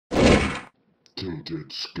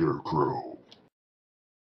Tainted Scarecrow.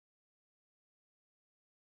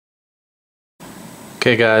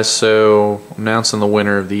 Okay guys, so announcing the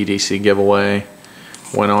winner of the EDC giveaway.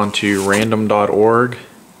 Went on to random.org,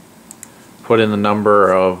 put in the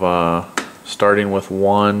number of starting with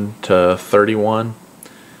 1 to 31.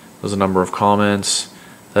 There's a number of comments.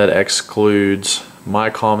 That excludes my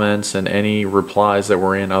comments and any replies that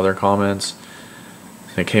were in other comments.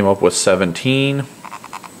 It came up with 17,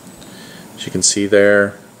 as you can see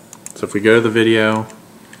there. So if we go to the video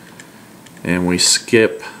and we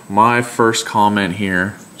skip my first comment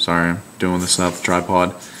here, sorry, I'm doing this without the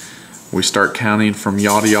tripod. We start counting from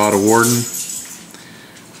yada yada warden.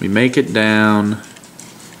 We make it down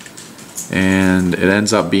and it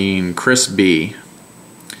ends up being Chris B.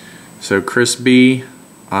 So Chris B,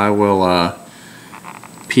 I will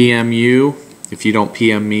PM you if you don't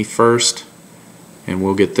PM me first, and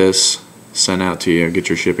we'll get this sent out to you, get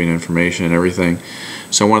your shipping information and everything.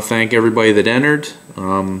 So I want to thank everybody that entered.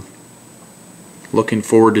 Looking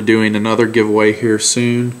forward to doing another giveaway here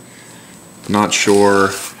soon. Not sure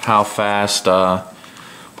how fast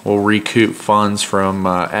we'll recoup funds from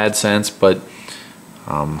AdSense, but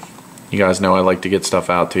you guys know I like to get stuff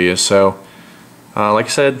out to you. So like I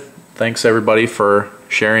said, thanks everybody for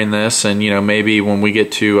sharing this, and maybe when we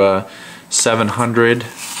get to 700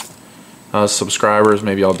 subscribers,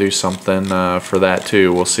 maybe I'll do something for that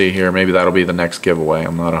too. We'll see here. Maybe that'll be the next giveaway.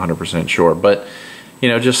 I'm not 100% sure, but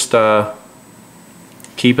just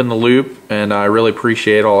keep in the loop, and I really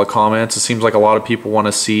appreciate all the comments. It seems like a lot of people want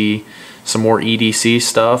to see some more EDC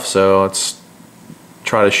stuff, so let's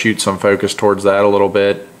try to shoot some focus towards that a little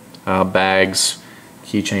bit. Bags,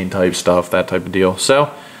 keychain type stuff, that type of deal.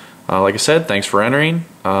 So like I said, thanks for entering,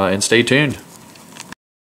 and stay tuned.